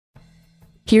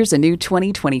Here's a new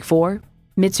 2024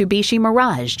 Mitsubishi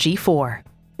Mirage G4.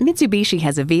 Mitsubishi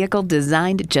has a vehicle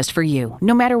designed just for you,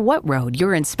 no matter what road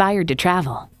you're inspired to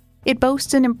travel. It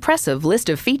boasts an impressive list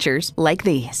of features like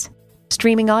these: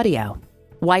 streaming audio,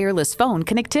 wireless phone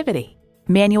connectivity,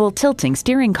 manual tilting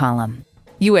steering column,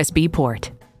 USB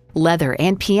port, leather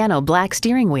and piano black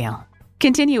steering wheel,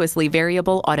 continuously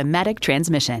variable automatic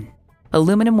transmission,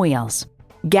 aluminum wheels,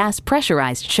 gas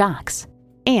pressurized shocks,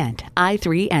 and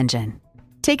i3 engine.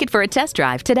 Take it for a test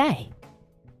drive today.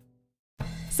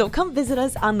 So come visit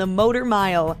us on the Motor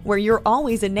Mile, where you're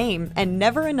always a name and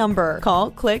never a number.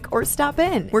 Call, click, or stop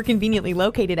in. We're conveniently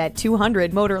located at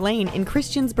 200 Motor Lane in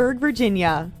Christiansburg,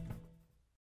 Virginia.